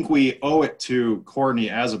I think we owe it to Courtney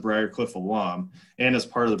as a Briarcliff alum and as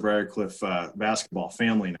part of the Briarcliff basketball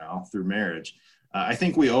family now through marriage. I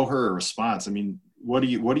think we owe her a response. I mean, what do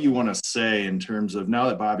you want to say in terms of, now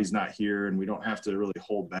that Bobby's not here and we don't have to really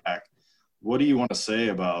hold back, what do you want to say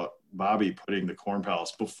about Bobby putting the Corn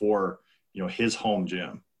Palace before, his home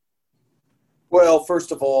gym? Well,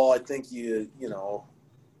 first of all, I think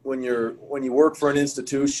when you work for an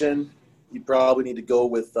institution, you probably need to go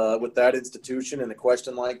with that institution in a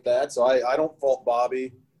question like that. So I don't fault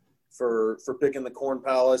Bobby for picking the Corn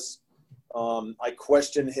Palace. I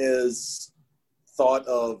question his thought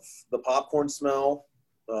of the popcorn smell.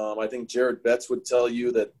 I think Jared Betts would tell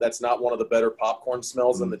you that that's not one of the better popcorn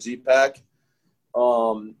smells in the GPAC.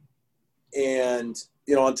 And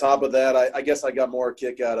on top of that, I guess I got more a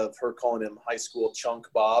kick out of her calling him high school chunk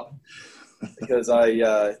Bob. Because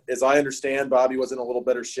as I understand, Bobby was in a little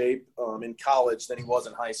better shape in college than he was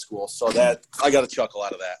in high school. So that I got a chuckle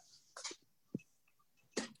out of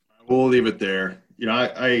that. We'll leave it there.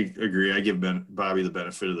 I agree. I give Bobby the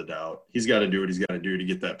benefit of the doubt. He's got to do what he's got to do to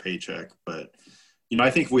get that paycheck. But, I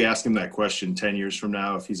think if we ask him that question 10 years from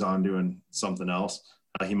now, if he's on doing something else,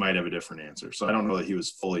 he might have a different answer. So I don't know that he was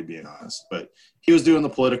fully being honest. But he was doing the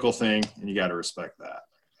political thing, and you got to respect that.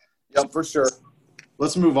 Yep, for sure.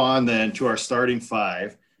 Let's move on then to our starting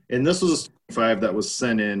 5. And this was a starting 5 that was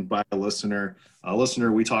sent in by a listener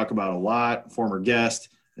we talk about a lot, former guest,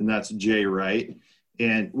 and that's Jay Wright.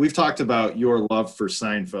 And we've talked about your love for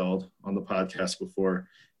Seinfeld on the podcast before.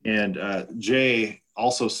 And Jay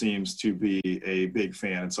also seems to be a big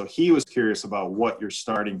fan. And so he was curious about what your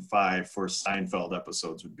starting 5 for Seinfeld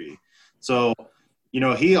episodes would be. So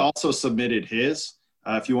he also submitted his.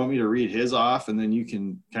 If you want me to read his off, and then you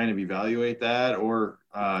can kind of evaluate that, or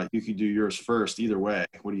you could do yours first. Either way,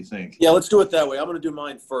 what do you think? Yeah, let's do it that way. I'm going to do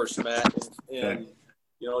mine first, Matt. And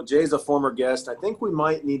Okay. Jay's a former guest. I think we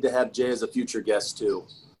might need to have Jay as a future guest too.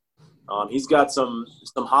 He's got some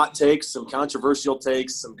hot takes, some controversial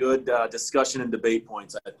takes, some good discussion and debate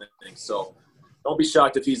points, I think. So don't be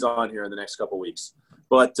shocked if he's on here in the next couple of weeks.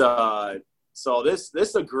 But so this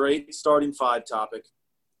is a great starting 5 topic.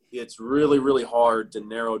 It's really, really hard to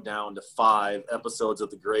narrow down to 5 episodes of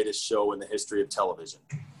the greatest show in the history of television.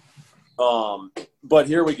 But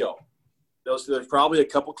here we go. There's probably a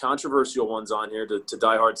couple controversial ones on here to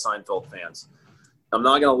diehard Seinfeld fans. I'm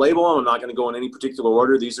not going to label them. I'm not going to go in any particular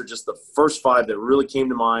order. These are just the first 5 that really came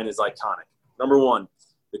to mind as iconic. Number 1,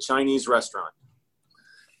 the Chinese restaurant.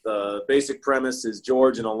 The basic premise is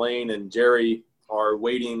George and Elaine and Jerry are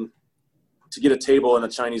waiting to get a table in a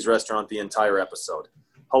Chinese restaurant the entire episode.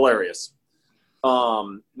 Hilarious.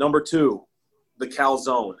 Number 2, the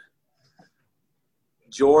calzone.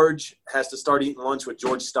 George has to start eating lunch with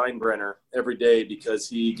George Steinbrenner every day because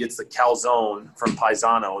he gets the calzone from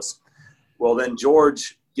Paisanos. Well, then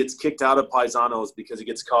George gets kicked out of Paisanos because he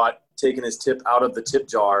gets caught taking his tip out of the tip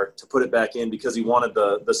jar to put it back in because he wanted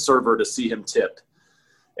the server to see him tip.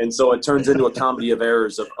 And so it turns into a comedy of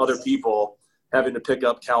errors of other people having to pick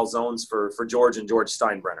up calzones for George and George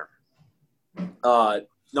Steinbrenner.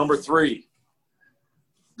 Number 3,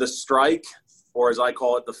 the strike, or as I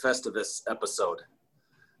call it, the Festivus episode.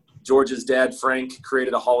 George's dad, Frank,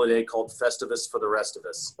 created a holiday called Festivus for the rest of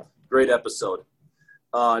us. Great episode.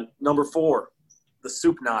 Number 4, the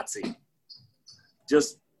Soup Nazi.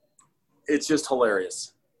 It's just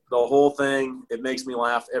hilarious. The whole thing, it makes me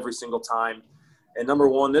laugh every single time. And number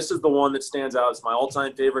 1, this is the one that stands out. It's my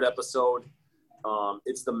all-time favorite episode.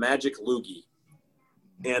 It's the Magic Loogie.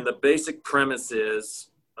 And the basic premise is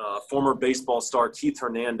former baseball star Keith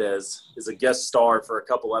Hernandez is a guest star for a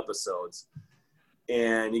couple episodes.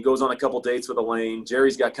 And he goes on a couple dates with Elaine.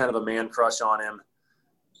 Jerry's got kind of a man crush on him.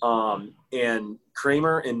 And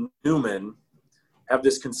Kramer and Newman have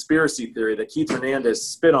this conspiracy theory that Keith Hernandez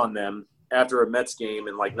spit on them after a Mets game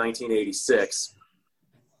in like 1986.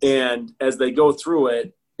 And as they go through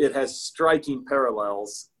it, it has striking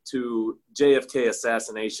parallels to JFK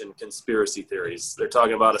assassination conspiracy theories. They're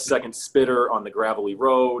talking about a second spitter on the gravelly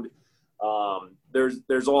road.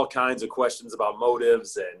 There's all kinds of questions about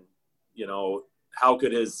motives and, how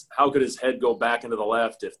could his head go back into the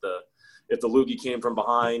left if the loogie came from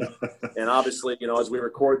behind? And obviously, as we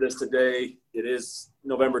record this today, it is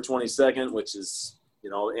November 22nd, which is,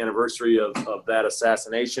 the anniversary of that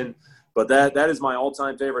assassination. But that is my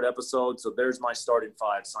all-time favorite episode. So there's my starting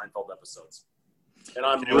 5 Seinfeld episodes. And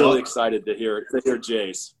I'm really excited to hear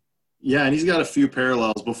Jay's. Yeah, and he's got a few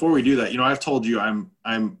parallels. Before we do that, I've told you I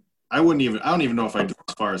don't even know if I go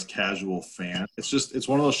as far as casual fan. It's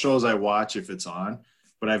one of those shows I watch if it's on,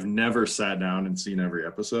 but I've never sat down and seen every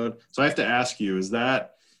episode. So I have to ask you, is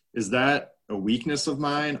that a weakness of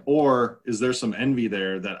mine, or is there some envy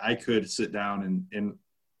there that I could sit down and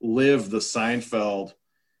live the Seinfeld,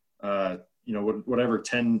 whatever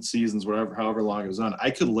 10 seasons, however long it was on,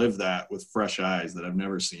 I could live that with fresh eyes that I've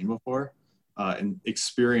never seen before, and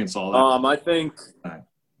experience all that. I think,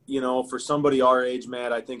 for somebody our age,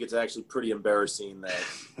 Matt, I think it's actually pretty embarrassing that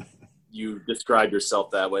you describe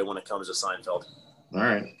yourself that way when it comes to Seinfeld. All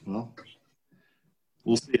right. Well,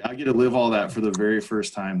 we'll see. I get to live all that for the very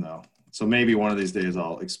first time, though. So maybe one of these days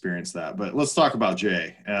I'll experience that. But let's talk about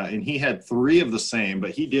Jay. And he had 3 of the same, but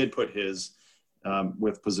he did put his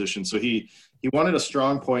with position. So he wanted a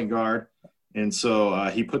strong point guard. And so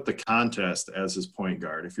he put the contest as his point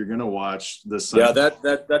guard. If you're going to watch this,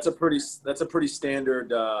 that's a pretty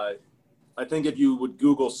standard. I think if you would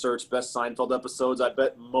Google search best Seinfeld episodes, I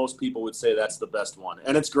bet most people would say that's the best one,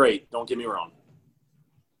 and it's great. Don't get me wrong.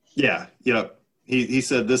 Yeah, He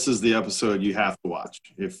said this is the episode you have to watch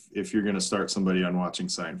if you're going to start somebody on watching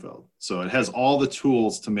Seinfeld. So it has all the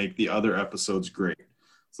tools to make the other episodes great.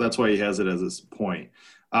 So that's why he has it as his point.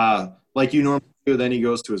 Like you normally do, then he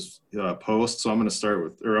goes to his post. So I'm going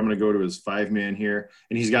to go to his 5-man here,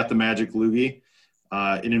 and he's got the Magic Loogie.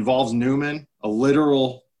 It involves Newman, a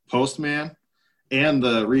literal postman, and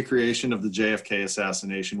the recreation of the JFK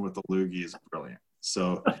assassination with the Loogie is brilliant.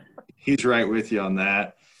 So he's right with you on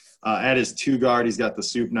that. At his 2 guard, he's got the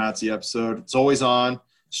Soup Nazi episode. It's always on,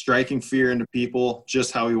 striking fear into people,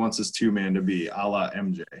 just how he wants his 2-man to be, a la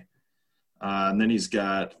MJ. And then he's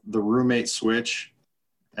got the roommate switch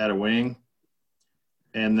at a wing.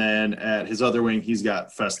 And then at his other wing, he's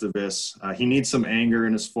got Festivus. He needs some anger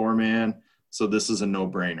in his 4-man, so this is a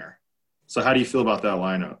no-brainer. So how do you feel about that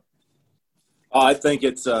lineup? I think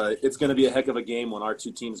it's going to be a heck of a game when our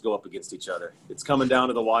two teams go up against each other. It's coming down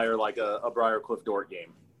to the wire like a Briarcliff Dort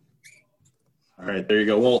game. All right, there you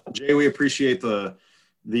go. Well, Jay, we appreciate the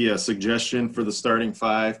suggestion for the starting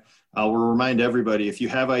five. We'll remind everybody, if you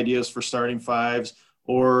have ideas for starting fives,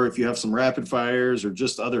 or if you have some rapid fires or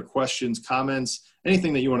just other questions, comments,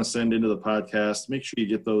 anything that you want to send into the podcast, make sure you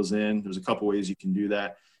get those in. There's a couple ways you can do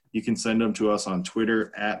that. You can send them to us on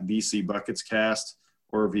Twitter at BCBucketsCast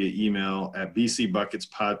or via email at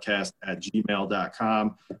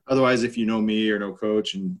bcbucketspodcast@gmail.com. Otherwise, if you know me or know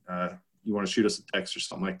Coach and you want to shoot us a text or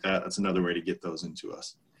something like that, that's another way to get those into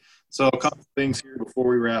us. So a couple things here before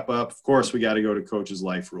we wrap up. Of course, we got to go to Coach's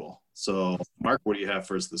life rule. So, Mark, what do you have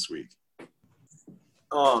for us this week?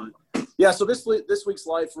 So this week's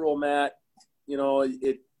life rule, Matt, I'm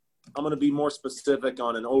going to be more specific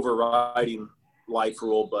on an overriding life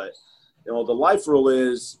rule, but the life rule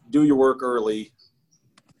is do your work early,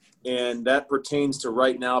 and that pertains to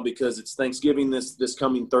right now because it's Thanksgiving this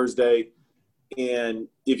coming Thursday, and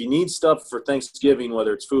if you need stuff for Thanksgiving,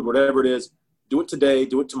 whether it's food, whatever it is, do it today,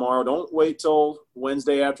 do it tomorrow. Don't wait till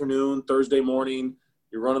Wednesday afternoon, Thursday morning.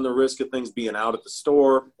 You're running the risk of things being out at the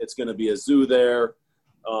store. It's going to be a zoo there.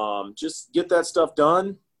 Just get that stuff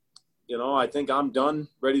done. I think I'm done,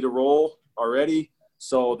 ready to roll already.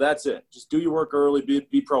 So that's it. Just do your work early,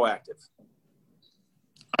 be proactive.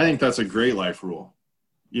 I think that's a great life rule.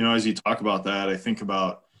 As you talk about that, I think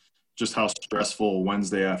about just how stressful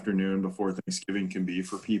Wednesday afternoon before Thanksgiving can be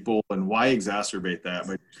for people, and why exacerbate that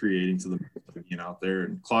by creating to them being out there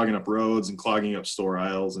and clogging up roads and clogging up store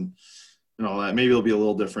aisles and all that. Maybe it'll be a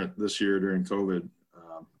little different this year during COVID,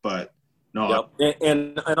 but no. Yep.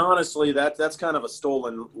 And honestly, that's kind of a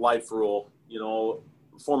stolen life rule.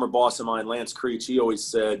 Former boss of mine, Lance Creech, he always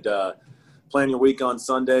said, plan your week on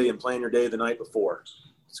Sunday and plan your day the night before.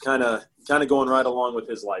 It's kind of going right along with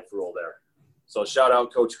his life rule there. So shout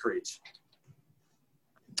out Coach Creech.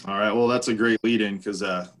 All right. Well, that's a great lead in because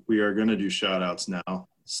we are going to do shout outs now.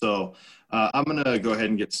 So I'm going to go ahead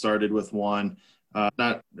and get started with one.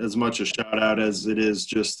 Not as much a shout out as it is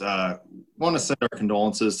just want to send our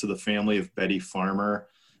condolences to the family of Betty Farmer.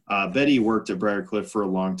 Betty worked at Briarcliff for a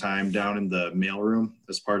long time down in the mailroom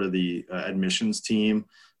as part of the admissions team.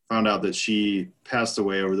 Found out that she passed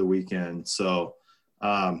away over the weekend. So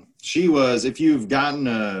she was, if you've gotten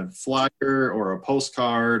a flyer or a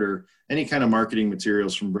postcard or any kind of marketing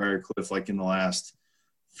materials from Briarcliff, like in the last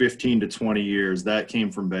 15 to 20 years, that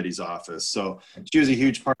came from Betty's office. So she was a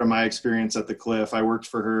huge part of my experience at the Cliff. I worked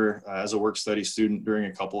for her as a work study student during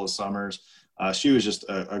a couple of summers. She was just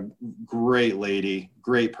a great lady,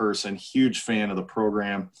 great person, huge fan of the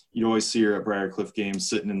program. You'd always see her at Briarcliff games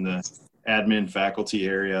sitting in the admin faculty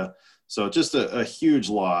area. So just a huge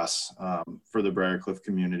loss for the Briarcliff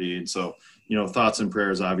community. And so, thoughts and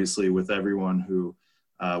prayers, obviously, with everyone who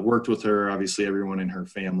worked with her, obviously everyone in her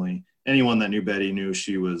family. Anyone that knew Betty knew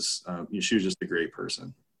she was just a great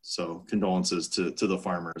person. So condolences to the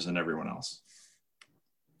Farmers and everyone else.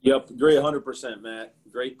 Yep, agree 100%, Matt.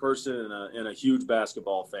 Great person and a huge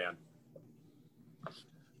basketball fan.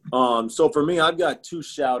 So for me, I've got two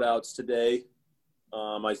shout-outs today.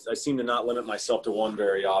 I seem to not limit myself to one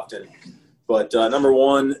very often. But number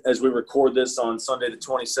one, as we record this on Sunday the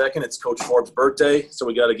 22nd, it's Coach Forbes' birthday. So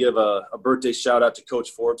we got to give a birthday shout-out to Coach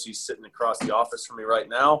Forbes. He's sitting across the office from me right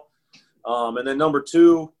now. And then number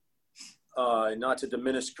two, not to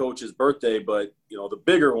diminish Coach's birthday, but, the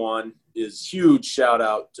bigger one is huge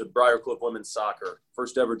shout-out to Briarcliff Women's Soccer.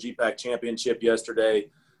 First ever GPAC championship yesterday.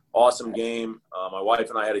 Awesome game. My wife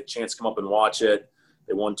and I had a chance to come up and watch it.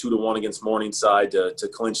 They won 2-1 against Morningside to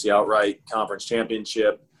clinch the outright conference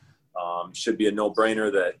championship. Should be a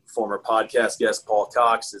no-brainer that former podcast guest Paul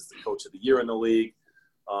Cox is the coach of the year in the league.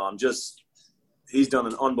 He's done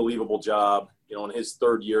an unbelievable job, in his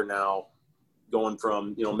third year now, going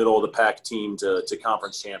from, middle of the pack team to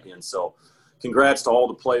conference champions. So congrats to all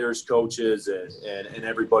the players, coaches, and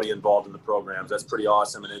everybody involved in the programs. That's pretty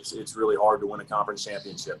awesome, and it's really hard to win a conference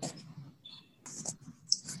championship.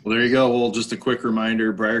 Well, there you go. Well, just a quick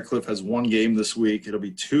reminder, Briarcliff has one game this week. It'll be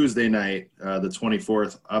Tuesday night, the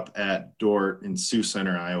 24th, up at Dort in Sioux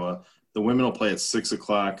Center, Iowa. The women will play at 6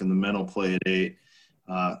 o'clock and the men will play at 8.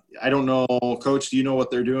 I don't know, Coach, do you know what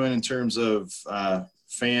they're doing in terms of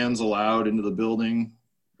fans allowed into the building,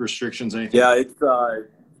 restrictions, anything? Yeah, it's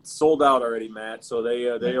sold out already, Matt. So they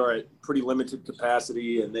are at pretty limited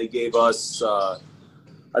capacity, and they gave us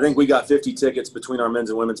I think we got 50 tickets between our men's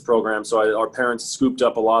and women's program. So our parents scooped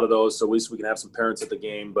up a lot of those, so at least we can have some parents at the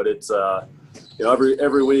game. But it's,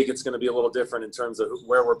 every week it's going to be a little different in terms of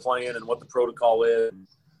where we're playing and what the protocol is.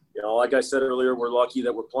 Like I said earlier, we're lucky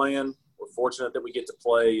that we're playing. We're fortunate that we get to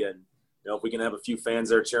play, and if we can have a few fans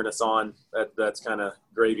there cheering us on, that's kind of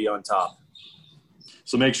gravy on top.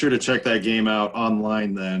 So make sure to check that game out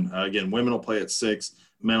online then. Again, women will play at 6,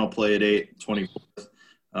 men will play at 8,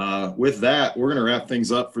 24th. With that, we're going to wrap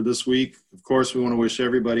things up for this week. Of course, we want to wish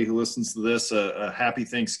everybody who listens to this a happy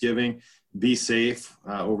Thanksgiving. Be safe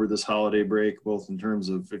over this holiday break, both in terms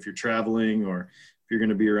of if you're traveling or if you're going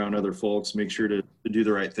to be around other folks, make sure to do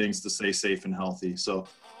the right things to stay safe and healthy. So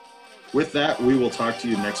with that, we will talk to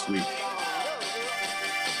you next week.